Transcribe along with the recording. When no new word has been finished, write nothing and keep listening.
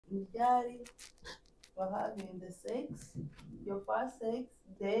Daddy, for having the sex, your first sex,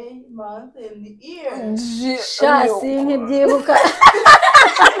 day, month, and the year. Shasi nkibyibuka.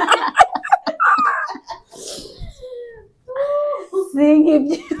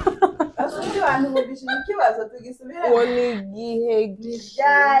 Sinkibyibuka. Asubiye abantu mubishije ikibazo tugisubira. Woni gihe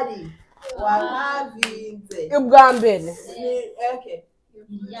Daddy, wahavinze. ubwa mbere. Okay.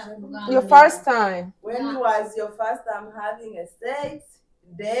 Your first time. When was your first time having a sex?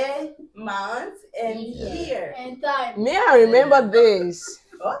 Day, month, and year. And time. Me, I remember this.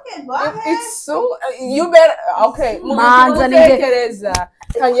 Okay, go ahead. It's so you better okay. Manza Mutekereza.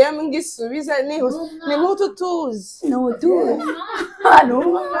 Kanye ngisubiza ni nkutu tuzi. No tu.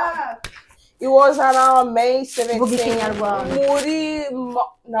 Hano. It was around May 17. Vuga ikinyarwanda. Muri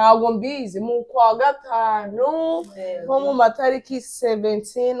ntabwo mbizi mu kwa gatanu nko mu matariki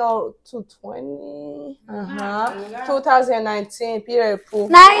 17 or to 20 2019 Pirepu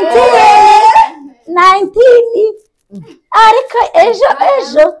 19 ariko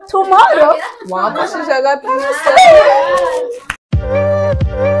ejo tomorrow wafashije gatanu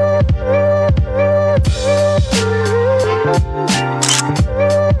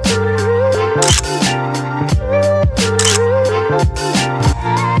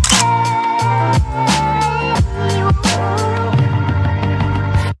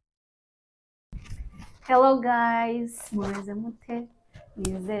Hello guys, mumeze mute?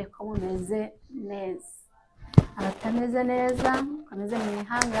 Nizere ko mumeze neza. Abatameze neza, mukomeze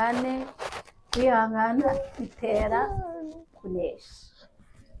mwihangane. Kwihangana bitera kunesha.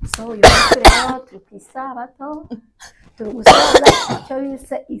 So uyu munsi rero turi ku isabato, turi gusoza icyo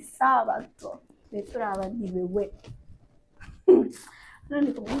bise isabato. Turi abadibewe.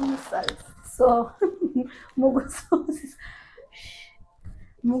 None umusazi. So mu gusoza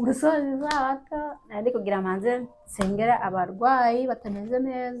isabato nari kugira amanze nsengera abarwayi batameze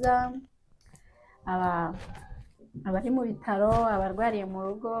neza, abari mu bitaro, abarwariye mu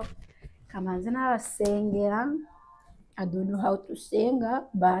rugo, kamanze n'abasengera. I don't know how to sing,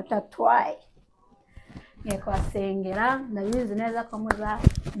 but I try. Kwasengera ndabizi neza ko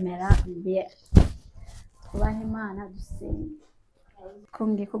muzamera bien. Twubahe Imana dusenge. Ko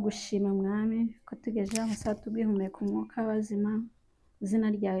ngiye ko gushima mwami ko tugejeje amasaha tubwihumeka umwuka w'abazima. Izina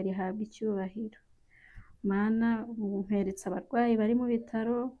ryawe rihabwa icyubahiro. Mana umperetsa abarwayi bari mu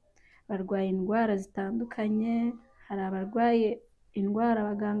bitaro, barwaye indwara zitandukanye, hari abarwaye indwara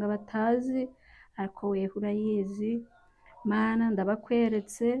abaganga batazi ariko wewe urayizi. Mana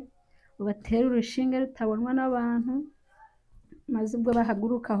ndabakweretse ubatera urushinge rutabonwa n'abantu, maze ubwo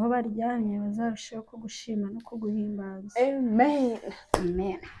bahaguruka aho baryamye bazarushaho kugushima no kuguhimbaza. Amen.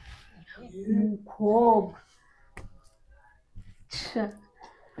 Amen. Umukobwa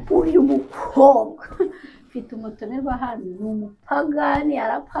uyu mukobwa mfite umutumirwa hano, ni umupagani,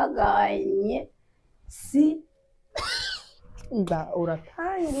 yarapaganye si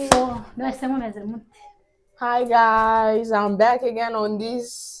uratangiye. mwese mumeze mute? Hi guys, I'm back again on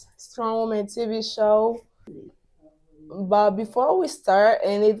this Strong Woman TV show. But before we start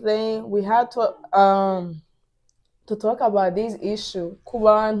anything, we had to talk about this issue. Ku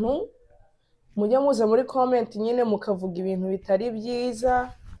bantu mujye muze muri comment nyine mukavuga ibintu bitari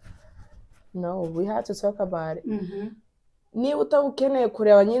byiza. No, we had to talk about it. Niba utabukeneye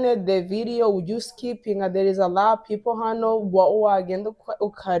kureba nyine the video, would you skipping? There is a lot of people hano wagenda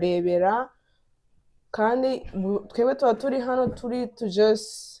ukarebera. Kandi twebwe tuba turi hano turi to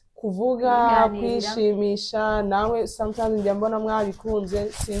just kuvuga kwishimisha. Nawe sometimes njya mbona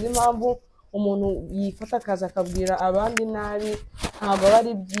mwabikunze, sinzi impamvu umuntu yifata akaza akabwira abandi nabi, ntabwo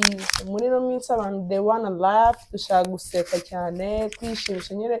bari byiza. Muri no minsi abantu they wanna laugh, dushaka guseka cyane,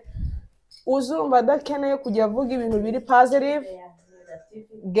 kwishimisha nyine. Uzumva adakeneye kujya avuga ibintu biri positive,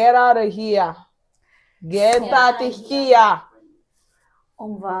 get out of here. Get out of here.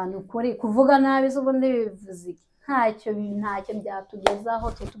 Umva nukuri kuvuga nabi z'ubundi bivuze ntacyo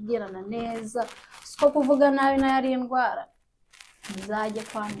byatugezaho, tutubwirana neza. Siko kuvuga nabi nayo ari indwara. Muzajye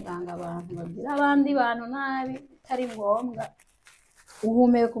kwa muganga abantu babwira abandi bantu nabi bitari ngombwa.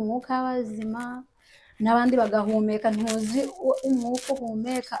 Uhumeka umwuka w'abazima n'abandi bagahumeka, ntuzi umwuka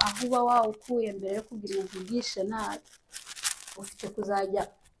uhumeka aho uba wawukuye mbere yo kugira uvugishe nabi. Ufite kuzajya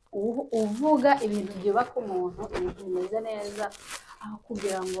uvuga ibintu byubaka umuntu, ibintu bimeze neza, aho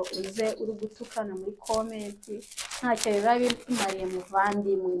kugira ngo uze uri gutukana muri comment. Ntacyo biba bimariye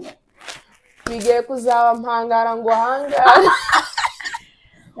muvandimwe. Bigiye kuzaba mpangara ngo hangara.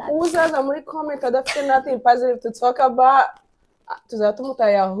 Uzaza muri comment adafite nothing positive to talk about, tuzatumuta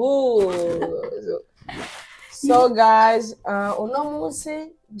yahoo. So guys, uno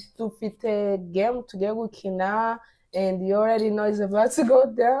munsi dufite game tugiye gukina. and you already know it's about to go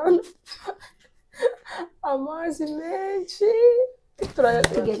down. Amazi menshi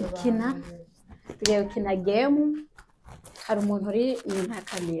tugiye gukina game. Hari umuntu uri inyuma ya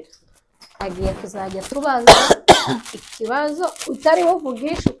kamera agiye kuzajya tubaza ikibazo utari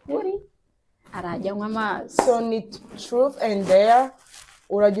buvugisha ukuri arajyanywa amazi. So ni truth and dare,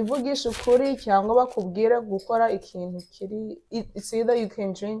 urajya uvugisha ukuri cyangwa bakubwira gukora ikintu kiri, it's either you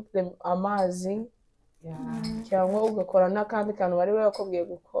can drink amazi cyangwa ugakora n'akandi kantu bari bakubwiye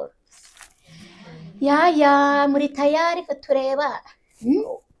gukora. Yaya muri tayari kutureba?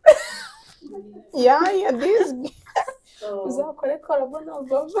 Yaya this uzakore korabona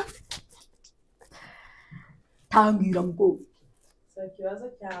baba tangira ngo. So ikibazo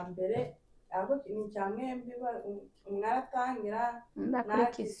cya mbere aho ni cya mwembi umwe aratangira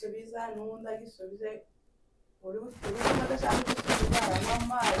nakisubiza n'undi agisubize uri udashaka gusubiza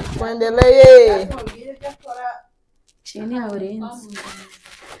amazi Kuendelee chini ya ulinzi.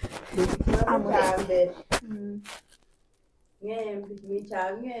 cya mbere mwembi ni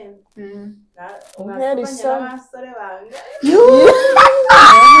cya mwembi Umwerisa abasore banga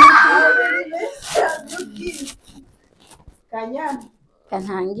Kanyana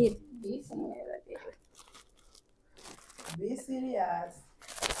Kantangire. be serious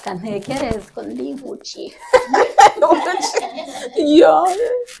Kantekereze ko ndivuci. yo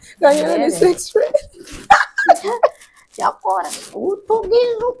Kanyana ni sex friend Yakora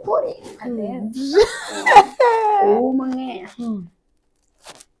utubwiza ukuri. Umwe.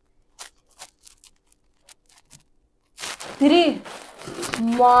 Three.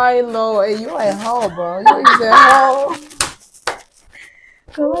 Milo, hey, you a hoe, bro. You is a hoe.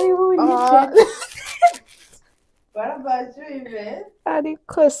 What about you, Yvette?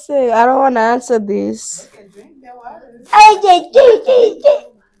 Ariko se, I don't want to answer this. Okay, drink the water.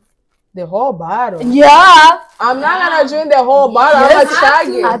 The whole bottle? Yeah. I'm not gonna drink the whole bottle. I'm gonna chug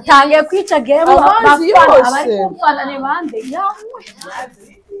it. Atangiye kwica game Amazi bafana yose. abari kumfana ni bande. Yamwe.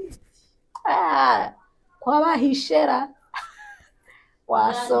 Kwabahishera.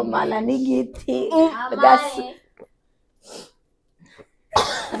 Wasomana n'igiti. Gasi.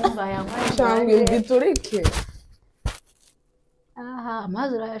 Cyangwa igiturike. Aha,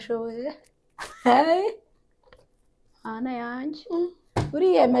 amazi urayashoboye. Ana yanje.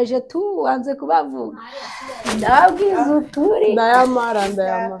 Uriyemeje tu wanze kubavuga. Ndabwiza ukuri. Ndayamara.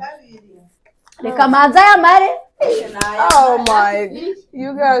 Reka manza yamare. Oh my.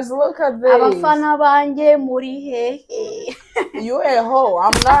 You guys, look at this. Abafana banjye muri hehe. You a hoe.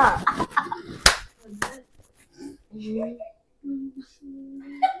 I'm not.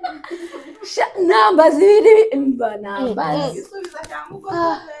 Namba zibiri mba namba. Igisubizo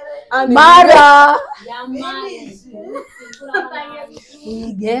cyangwa Mara.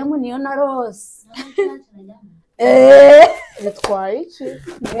 Iyi game niyo narose. Yatwaye iki?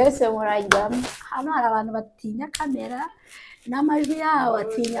 Mwese murajyamo. Hano hari abantu batinya kamera n'amajwi yabo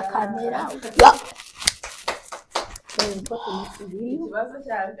atinya kamera. ikibazo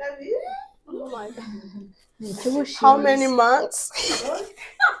cya kabiri. Oh my God. How many months?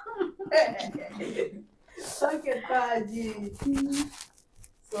 Okay, Paji.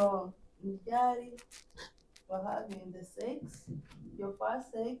 So, Nijari, we're having the sex, your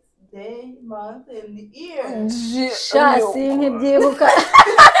first sex, day, month, and the year. Shasi nkibyibuka.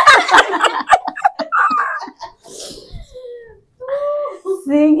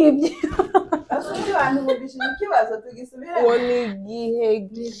 Sinkibyibuka. Asundi bantu mubishije ikibazo tugisubira. Woni gihe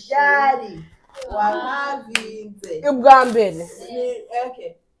Nijari, wahavinze. ubwa mbere.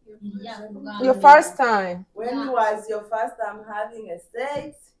 Okay. Your first time. When was your first time having a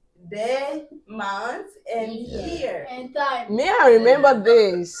sex, day, month, and year? And time. Me, I remember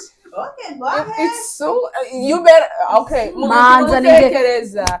this. Okay, go ahead. It's so you better okay. Manza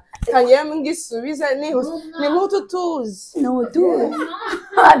Mutekereza. Kanyema ngisubiza ni mutu tuzi. No tu.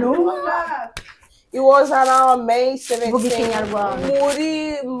 Hano. It was around May 17. Vuga Ikinyarwanda.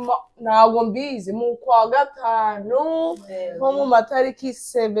 Muri ntabwo mbizi mu kwa gatanu nko mu matariki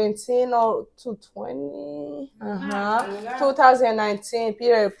 17 or to 20. 2019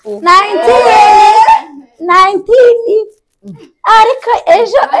 period. 19. Ariko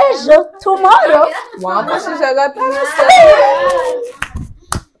ejo tomorrow. Wafashije gatanu se.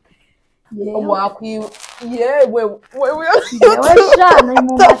 Wakwi yewe shana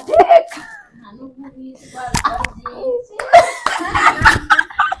mu mateka.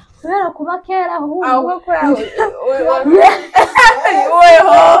 Kubera kuba kera ahubwo. Ahubwo ko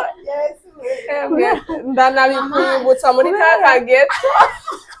ndanabikwibutsa muri ka geto.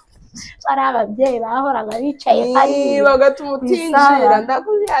 Ari ababyeyi bahoraga bicaye hariya bagatuma utinjira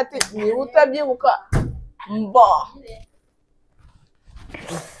ndakubwira ati niba utabyibuka mbo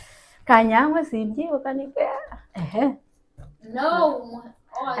Kanyangwe simbyibuka ni pe No.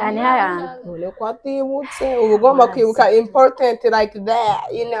 yani haya none ko atibutse uba ugomba kwibuka important like that,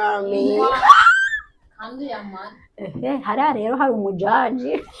 you know what I mean? Handu ya man. hariya rero hari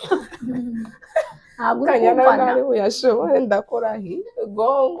umujaji ntabwo uri Kanyana kumva nari buyashobore ndakora hi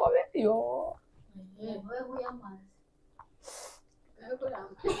gongo yo Wewe ya man.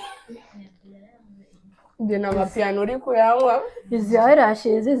 njye n'amapiano uri kuyanywa izi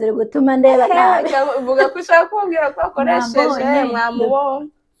eyelashes ziri gutuma ndeba nabi uvuga ko ushaka kubabwira ko akoresheje mwamubonye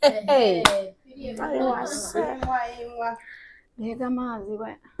mbega amazi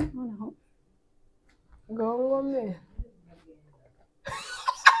we noneho gongo me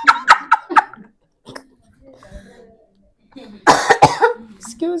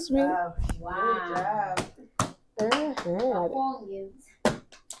excuse me. Wow.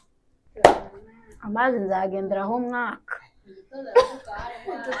 amazi nzagenderaho umwaka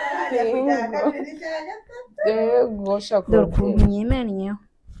Yego shaka dore ukuntu nyimennyeho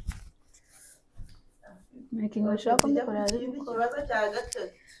making ushaka kumukora ikibazo cya gatatu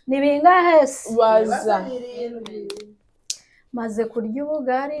ni bingahe se baza maze kurya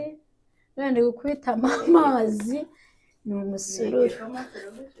ubugari nende gukubita amazi ni umusururu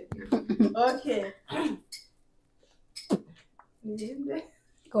okay ninde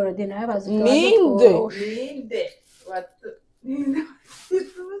Korodina yabaze ninde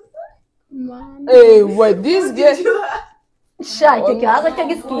what this get sha icyo kibazo cyo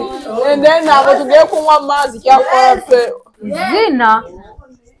giswitse and then ntabwo tugiye kunywa amazi cyakora pe zina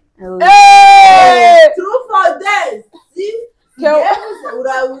true for this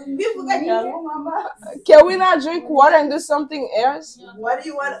urabivuga cyangwa mama can we not drink water and do something else? what do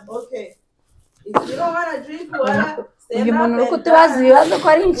you want? Okay, if you don't want to drink water, uyu muntu uri kutubaza ibibazo ko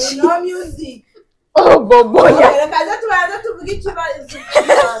ari with no music. Oh bobo Reka tubanza tuvuge ikibazo.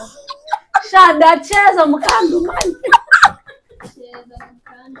 sha ndacheza mukandumanye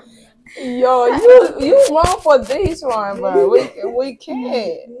yo you wrong for this one bro we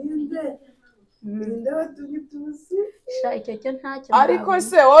can't Ninde watugitusi? sha icyo cyo ntacyo ariko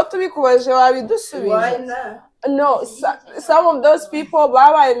se wowe tubikubaje wabidusubiza Why not? no some of those people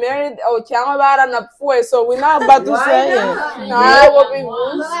babaye married cyangwa baranapfuye so we not about to say it ntabwo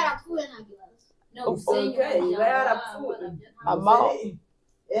bivuze Okay, iba yarapfuye.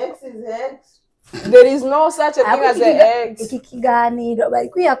 X is X. there is no such a thing as an ex. iki kiganiro bari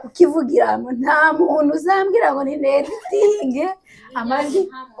kwiya kukivugira ngo nta muntu uzambwira ngo ni editing amajwi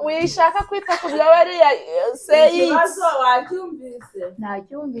wishaka kwita ku byo bariya say it Ikibazo wacyumvise?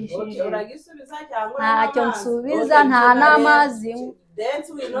 ntacyumvishije Uragisubiza cyangwa ntacyo nsubiza nta n'amazi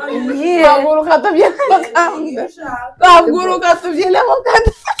Dance we know you. Iyihe? haguruka tubyine mukanda haguruka tubyine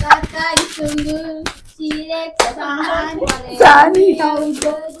mukanda sani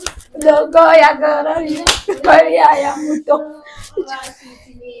dogo ya garari Maria ya muto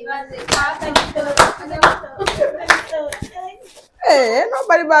hey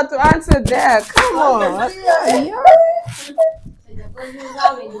nobody about to answer that come on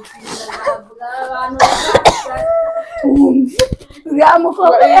uriya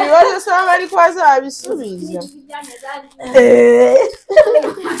mukobwa ibibazo se bari bazabisubiza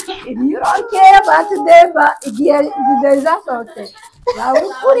if you don't care about them igihe video izasohotse waba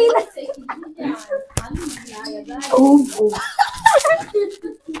ukurira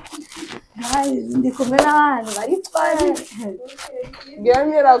guys ndi kumwe n'abantu bari twari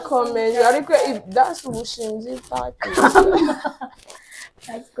game irakomeje ariko that's ubushinzi party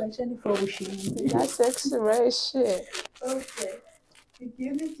that's question for bushinzi that's sexy shit. Okay.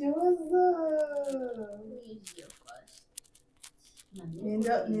 Ikindi kibazo.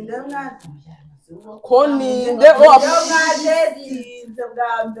 Ninde mwana? ko ninde Ninde mwadetinze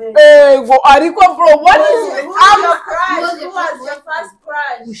bwa mbere? ego ariko bro what is it? Who was your first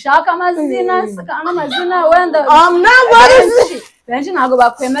crush? ushaka amazina se kandi amazina wenda I'm not what is it? benshi ntabwo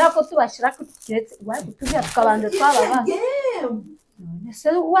bakwemera ko tubashyira ku kiretse wari kutubwira tukabanza twababa Game. ese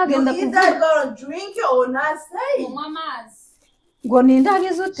wagenda You kuvuga either gonna drink it or not say it. ngo ninde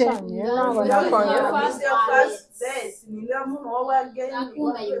agize ute ntabwo Who nakongera was your first date? Ninde muntu wowe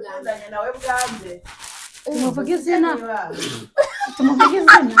wakundanye nawe bwa mbere? tumuvuge izina tumuvuge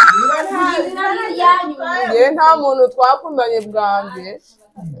izina yewe nta muntu twakundanye bwa mbere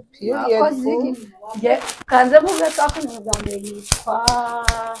period wakoze iki kanze mvuge twakundanye bwa mbere yitwa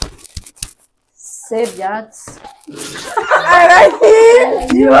Sebyatsi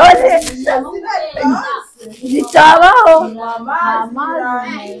yone bitabaho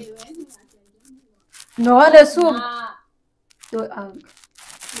amazi none se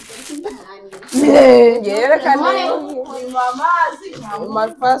yerekane Nywa amazi my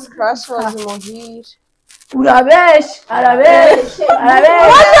first crush was muhira urabeshe arabeshe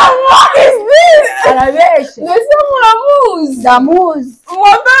arabeshe mbese muramuzi ndamuzi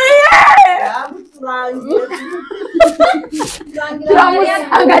modoriye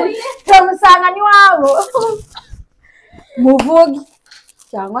turamusanga n'iwabo muvuge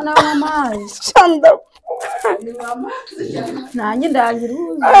cyangwa nawe amazi nanjye ndagira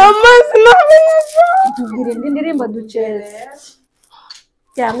uzi amazi ntabwo tugira indi ndirimbo duceze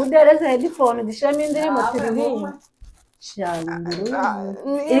cyangwa udereze headphone dushyiramo indirimbo turirimba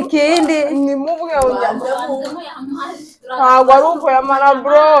ikindi ni mubwe ntabwo ari uko yamara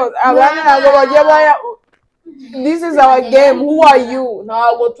bro abandi ntabwo bajya baya this is our game who are you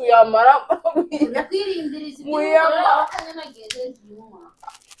ntabwo tuyamara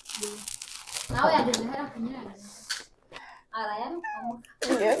nawe yageze hera kunyereza arayarukamu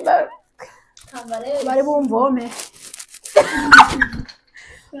bari bumvome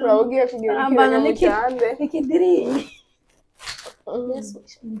urabwiye kugira ikirenge cyane ikidirimbi yesu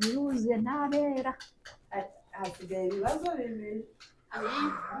ndiruze ntabera hasigaye ibibazo bibiri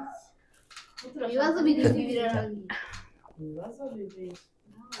ibibazo birindwi birarangiye ibibazo bibiri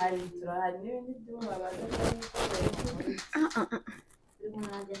hari n'ibindi byuma baza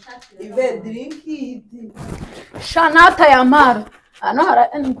ive dirinki shanata ya mara hano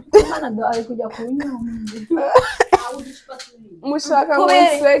hari kujya ku nyuma mushaka ngo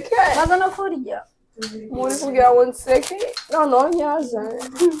nseke baza no kurya muri kugira ngo nseke noneho nyaza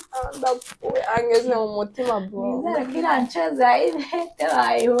ndapfuye angeze mu mutima bro nizere ko iranceza ibete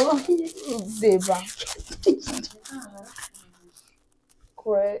bayibonye zeba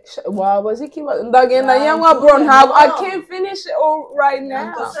wabaze ikibazo ndagenda nyanywa bro ntabwo I can't finish right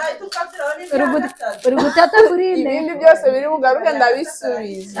now uri gutata kuri inde ibindi byose biri bugaruke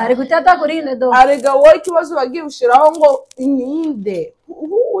ndabisubiza ari gutata kuri inde do arega wowe ikibazo bagiye ushiraho ngo ninde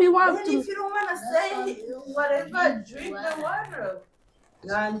who we want to if you don't want to say whatever drink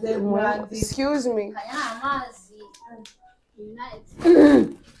the water excuse me kanya amazi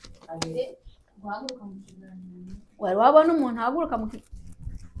guhaguruka mu kiganiro wari wabona umuntu ahaguruka mu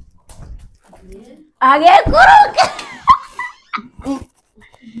ageguruka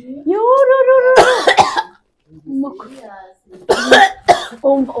yurururu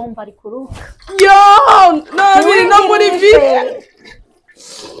umva ari kuruka yo nabiri no muri bihe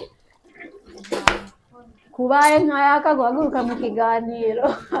kubaye nk'ayaka guhaguruka mu kiganiro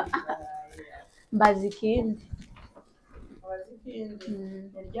mbaza ikindi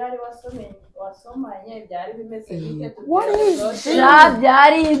ryari wasomanye byari bimeze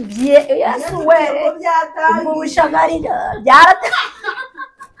byari yesu we ubwo bushagarira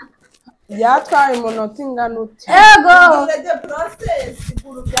byatwaye umunota ingana uti ego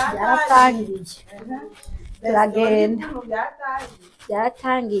byatangiriye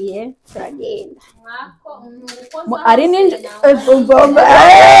byaratangiye turagenda mwako ari ninja ariko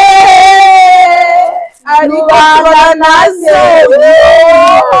turanaze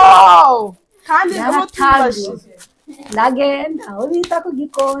kandi nabo tubashije ndagenda aho bita ku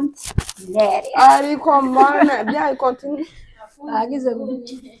gikonti ariko mana byari continue bagize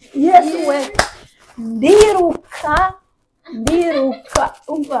yesu we ndiruka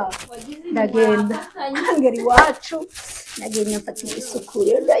umva ndagenda ngera iwacu ndagenda mfata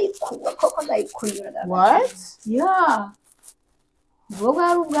isukuri ndayikuba koko ndayikunyura what yeah ubwo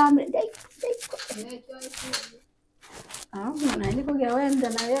ari ubwa mbere ndayikuba nari kugira wenda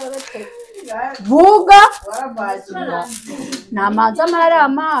nawe yarateye vuga namazi amara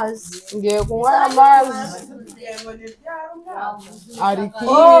amazi ngiye kunywa amazi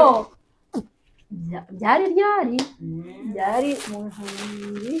ariko byari mu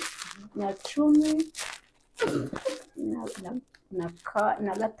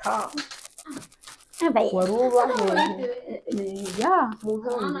 2015 wari ubaho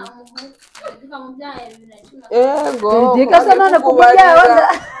ego dikasa none kubyaye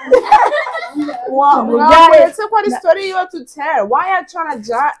wamwese ko ari story you to tell why are trying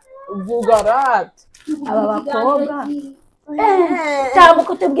to vulgarat aba bakobwa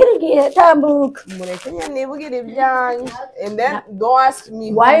tambuka utubwire igihe tambuka mureke nibwira ibyanjye and then don't ask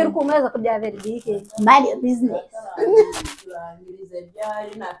me why uri kumeza ku bya verdike mind your business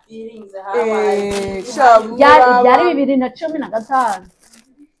byari 2015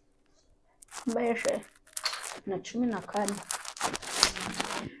 mbeshe na 14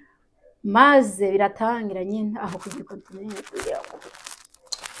 maze biratangira nyine aho kugikontinent kugira ngo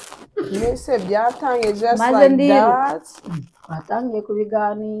mwese byatangiye just maze like that twatangiye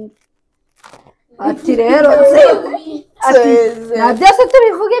kubiganira ati rero ati na byose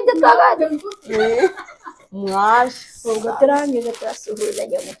tubivuge ibyo twabanye Mwashe. ubwo turangije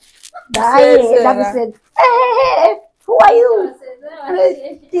turasuhuzanya ndaye ndaguseze who are you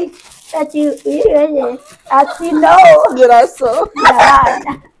ati iriye ati no Giraso.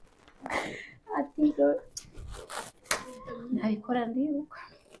 ati nabikora ndibuka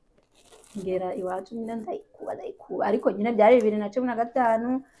ngera iwacu nyine ndayikuba ariko nyine byari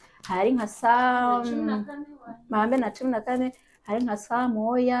 2015 hari nka saa mambe na 14 hari nka saa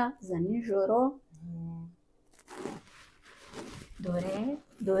moya za nijoro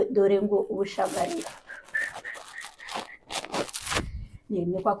dore ngo ubushagari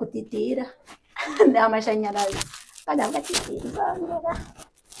ni kwa kutitira n'amashanyarazi kandi agatitira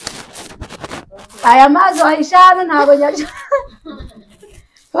aya mazi wahishana ntabwo nyaje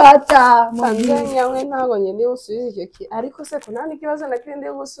fata Tanzania mwe ntabwo nyine usubiza icyo ariko se ko nta n'ikibazo nakindi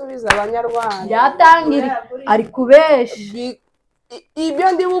gusubiza abanyarwanda byatangira ari kubesha ibyo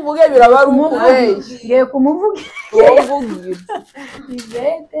ndi buvuge biraba ari ukubeshya ngiye kumuvuga wovugira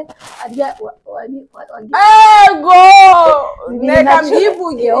Ivete arya ego neka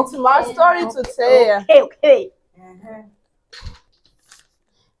mbivuge it's my story to tell okay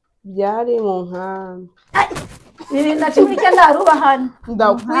byari mu nkambi 2019 ndaruba hano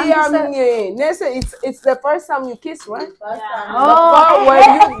ndakwiyamye nese it's the first time you kiss right oh when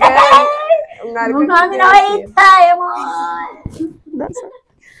you get nkambi nawe yitayemo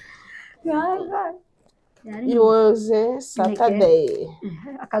it was a Saturday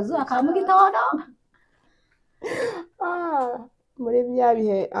akazuba ka mu gitondo muri bya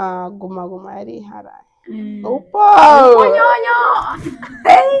bihe guma yari iharaye nyonyo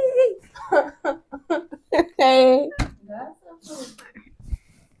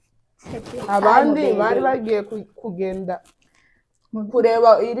abandi bari bagiye kugenda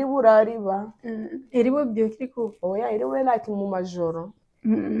kureba iri burariba iri bubyuka ku oya iri we like mu majoro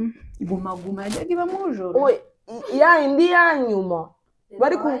guma yajyaga iba mu joro ya indi ya nyuma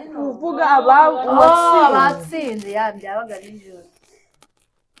bari kuvuga abatsinze byabaga nijoro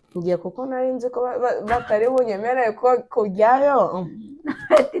ngiye kuko nari nzi ko batari bunyemereye ko kujyayo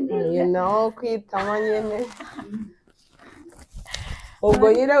kwitama nyine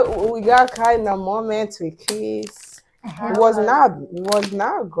ubwo nyine we got kind of moment we kiss. It was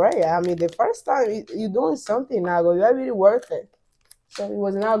not great. I mean, the first time you doing something now, you are really worth it. So it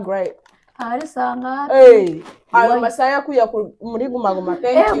was not great. Hari sanga. Hey, ayo masaya kuya muri guma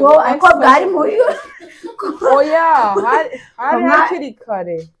thank you. Ako bwari muri. Oh yeah, hari hakiri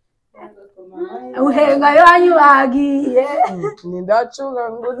kare. Uhenga yanyu bagiye. Ndacunga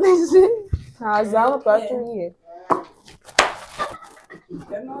ngo ndizi. Ntazamu twatugiye.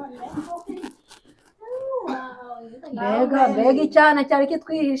 Mbega icyana cyari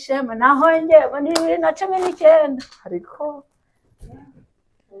kitwihishemo naho njyewe ni 2019 ariko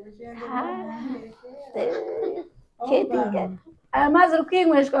amazi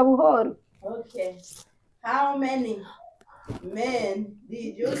rukwinyweshwa buhoro. Okay, how many men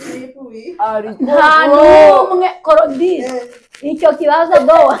did you sleep with? Nta n'umwe korodise icyo kibazo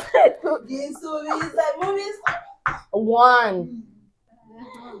dowa Gisubiza mubisa. One.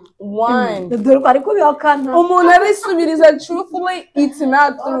 dore ko ari kubihakana Umuntu abisubiriza truthfully, it's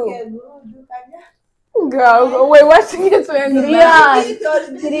not true. Okay, good. Girl, wait, what's it to end?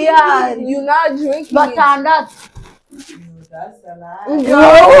 You're not drinking. batandatu. That's a lie.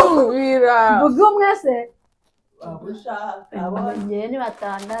 Vuga umwe se. Wabusha. Njye ni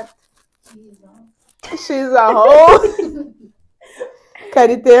batandatu. She's a hoe.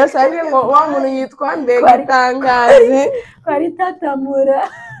 Karite yasabye ngo wa muntu yitwa Mbega itangaze. Karitatamura.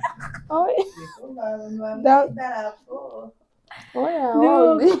 Oya,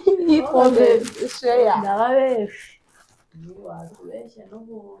 yitwa Sheya. Ndababesha.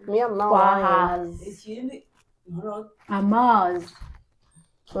 Ikindi amazi.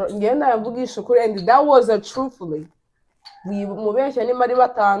 Ngenda yavugisha ukuri and that was a truthfully. Mubesha ni mari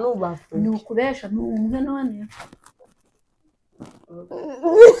batanu bafu. Ni ukubesha ni umwe none.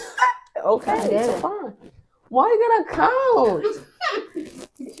 Okay, it's fine. Why you gotta count?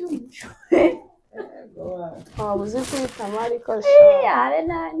 Uzi kwitama ariko Yare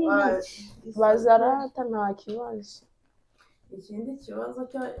nani bazarata nta kibazo. ikindi kibazo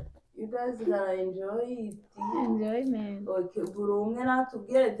cyo you guys gonna enjoy it. enjoyment. Okay, buri umwe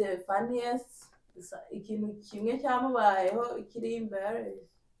natubwire the funniest ikintu kimwe cyamubayeho kiri embarrassing.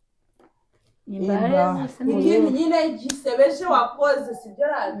 Ikintu nyine gisebeje wakoze sibyo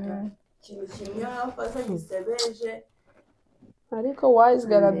rata. Ikintu kimwe wakoze gisebeje. Ariko why is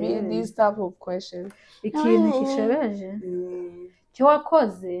gonna be these type of questions? Ikintu kishebeje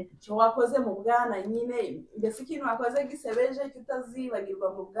icyo wakoze mu bwana nyine mbese ikintu wakoze gisebeje kitazibagirwa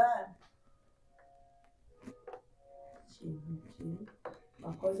mu bwana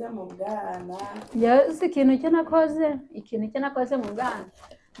wakoze mu bwana yazi ikintu cyo nakoze mu bwana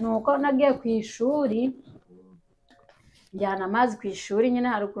ni uko nagiye ku ishuri njyana amazi ku ishuri nyine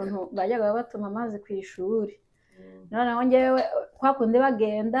hari ukuntu bajyaga batuma amazi ku ishuri noneho njyewe kwa kundi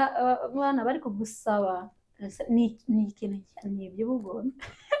bagenda abana bari kugusaba ni ikintu ni iby'ubugome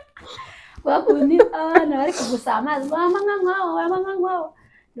kwa kundi abana bari kugusaba amazi mama nk'aho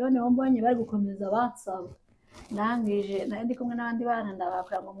noneho mbonye bari gukomeza bansaba ndangije nari ndi kumwe n'abandi bana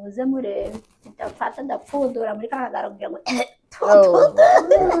ndabakora ngo muze murebe ndafata ndapfundura muri kakagara kugira ngo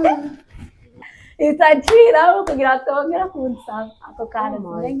itacira kugira ngo tongera kunsaba ako kantu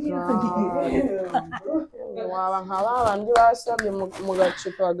waba nka ba bandi basabye mu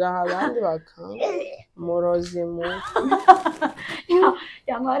gacupa bagaha abandi murozi mu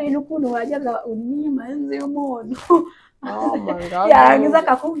cyangwa hari n'ukuntu wajyaga uri inyuma y'inzu y'umuntu yarangiza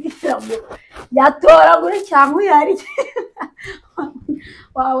akakubwira ngo yatoragure cyangwa uyari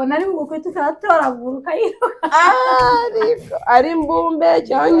wabona ari bugukubita ukayatoragura ukayiruka ari imbumbe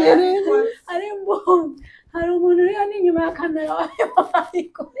cyangwa nyiri ari imbumbe hari umuntu uriyo n'inyuma ya kamera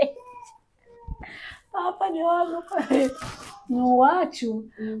wayikoreye papa niwe wagukoreye ni uwacu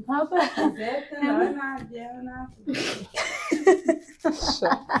papa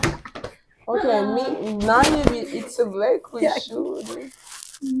okay nanjye it's a black kwishuri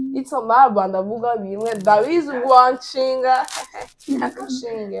it's a maba ndavuga bimwe ndabizi wanshinga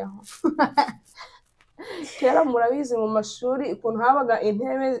nakashingeho kera murabizi mu mashuri ukuntu habaga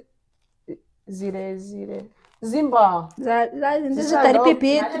intebe zirezire zimbaho zitari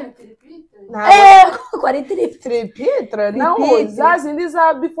pipitire kwari tripitre naho za zindi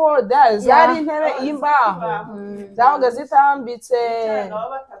za before that zari intebe y'imbaho zabaga zitambitse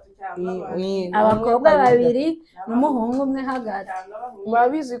abakobwa babiri n'umuhungu umwe hagati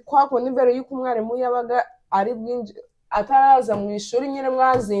murabizi kwa kundi imbere y'uko umwarimu yabaga ari bwinji ataraza mu ishuri nyine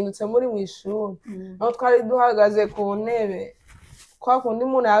mwazindutse muri mu ishuri aho twari duhagaze ku ntebe kwa kundi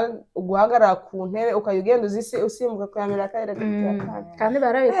umuntu guhagarara ku ntebe ukayugenda usimbuka kuyamira akayira kandi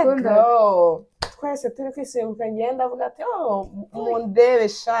barabikunda twese turi kwisimbuka ngenda avuga ati mundebe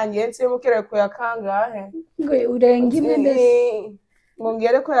shange nsimukire ku ya kangahe ngo urenge imwe mbese ngo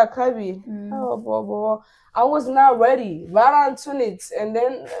ngere ku ya kabiri I was not ready. Baransunitse and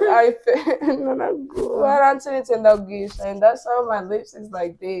then baransunitse ndabwisha and that's how my lips is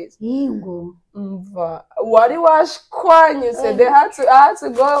like this. Yingo. Wari washkwanyuse I had to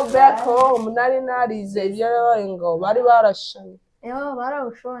go back home. Nari narize byarabaye ngo bari barashanye.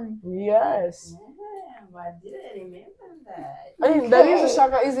 Barawushone. Yes. Ndabizi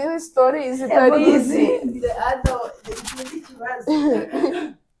ushaka izindi story zitari izi.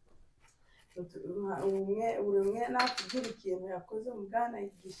 umwe nakubwira ikintu yakoze mu bwana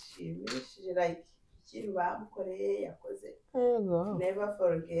gishimishije like ikintu bamukoreye yakoze never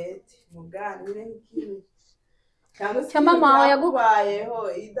forget mu bwana nyine nk'ikintu cyangwa se mama wawe yagubayeho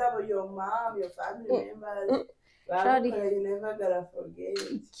either your mom your family members bamukoreye never gonna forget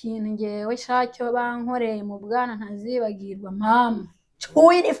ikintu ngewe shacyo bankoreye mu bwana ntazibagirwa mama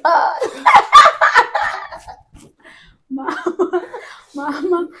chwirifa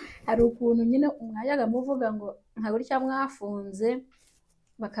mama hari ukuntu nyine umwajyaga muvuga ngo nka gutya mwafunze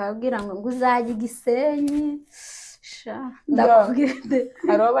bakabwira ngo uzajya Gisenyi ndakugende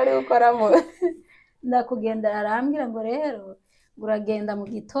hari abo bari gukoramo ndakugenda arambwira ngo rero uragenda mu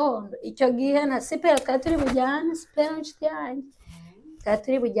gitondo icyo gihe na sipera twari turi bujyane sipera inshuti yanjye twari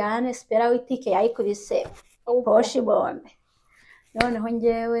turi bujyane sipera w'itike yayikubise poshi bombe noneho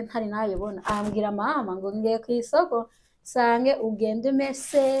ngewe ntari nayibona ambwira mama ngo ngiye ku isoko sange ugende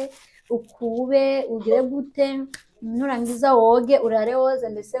umese ukube ugire gute nurangiza woge urare woze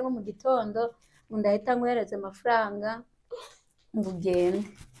mbese nko mu gitondo ndahita nkwereze amafaranga ngo ugende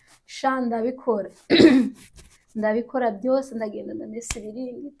ndabikora ndabikora byose ndagenda ndamesa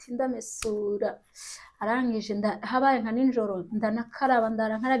ibiringiti ndamesura arangije habaye nka nijoro ndanakaraba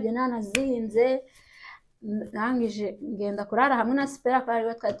ndarankarabye nanazinze nangije ngenda kurara hamwe na sipera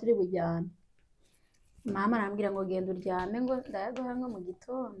kandi twari turi bujyane mama arambwira ngo genda uryame ngo ndayaguha nko mu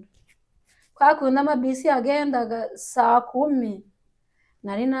gitondo kwakunda amabisi yagendaga saa 10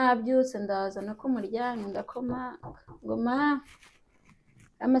 nari nabyutse ndaza no kumuryamye ndakoma ngo ma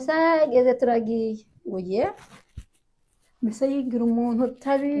amasaha yageze turagiye ngo ye mbese yigira umuntu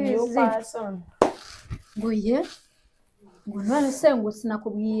utabizi ngo ye ngo none se ngo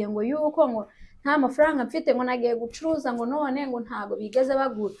sinakubwiye ngo yuko ngo nta mafaranga mfite ngo nagiye gucuruza ngo none ngo ntago bigeze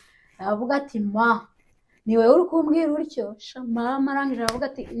bagura avuga ati ma ni wowe uri kumbwira utyo mama arangije aravuga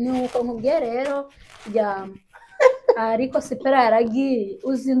ati nuko nkubwiye rero ryama ariko sipera yaragiye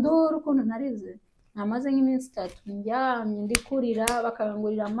uzi induru ukuntu narize namaze nk'iminsi 3 ndyamye ndi kurira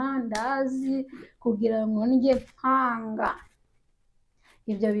bakangurira amandazi kugira ngo njye mpanga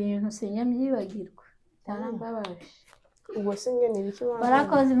ibyo bintu sinyamyibagirwa byarambabaje ubwo singe ni biki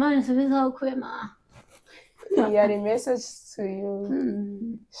barakoze Imana isubizaho kwema yari message to you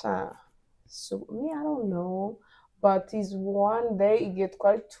so me I don't know but is one day igihe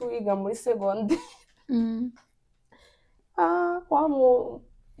twari twiga muri seconde wamu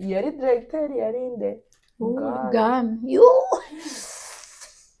yari directeur yari nde Gami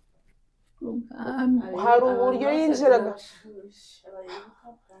hari uburyo yinjiraga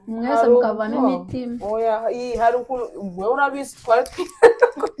mwese mukavamo imitima oya hari ukuntu wewe urabizi twari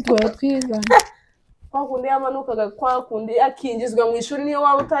twiga kwa kundi yamanukaga kwa kundi akingizwa mu ishuri niyo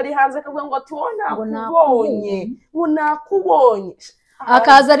waba utari hanze akavuga ngo tubona nakubonye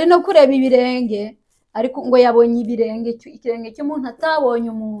akaza ari no kureba ibirenge ariko ngo yabonye ikirenge cy'umuntu atabonye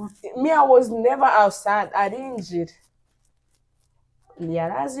umuntu me I was never outside arinjira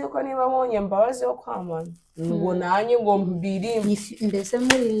yarazi yuko niba abonye mbabazi yo kwamana ngo nanjye ngo mbiri mbese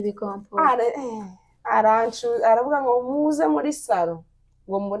muri ibi bikompo aravuga ngo muze muri salo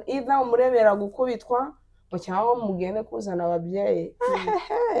ngo either umurebera gukubitwa ngo cyangwa mugende kuzana ababyeyi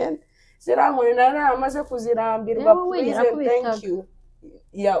zirankoni nari amaze kuzirambirwa please thank you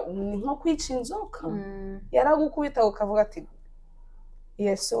ya nko kwica inzoka yaragukubita ukavuga ati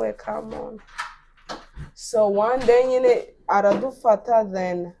yes we come on so one day nyine aradufata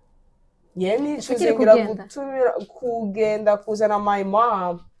then yeni nicuzingira gutumira kugenda kuzana my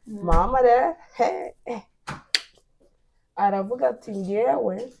mom mama re aravuga ati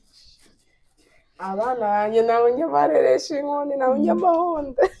ngewe abana banjye nabonye bareresha inkoni nabonye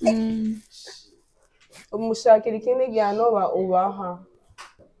amahonda umushakira ikindi gihano ubaha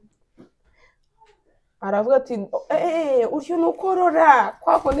aravuga ati uryo nukorora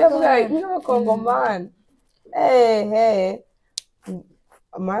kwa kundi yavuga n'abakongomani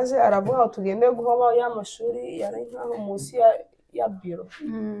maze aravuga tugende guhoma y'amashuri yari nkaho munsi ya biro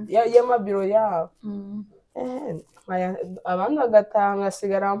y'amabiro yabo abandi bagatanga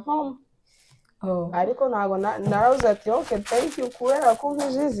asigara mpoma ariko ntabwo narabuze ati okay thank you kubera ko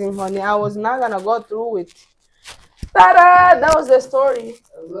nkuje izi nkoni I was not gonna go through it. That was the story.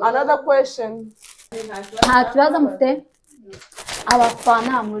 Another question. nta kibazo mufite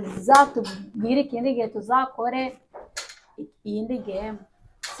abafana muzatubwire ikindi gihe tuzakore iyindi game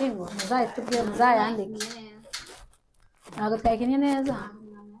singo muzayitubwire muzayandike ntabwo twayikinnye neza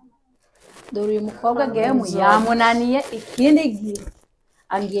dore uyu mukobwa game yamunaniye ikindi gihe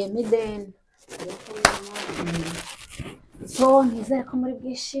angiye mideni so nizere ko muri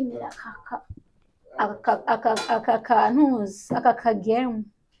bwishimira aka kagame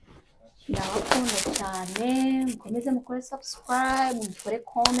ndabakunda cyane mukomeze mukore subscribe mukore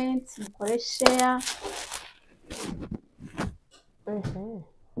comment mukore share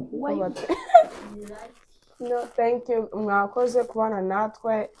No thank you mwakoze kubana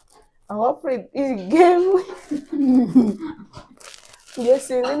natwe hopefully this game yes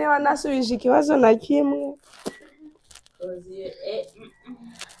niba nasubije ikibazo na kimwe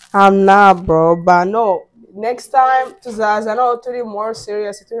I'm not bro but no next time tuzaza no turi more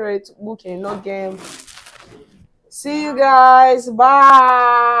serious turi to book in no game. See you guys,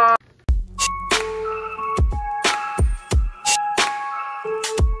 bye.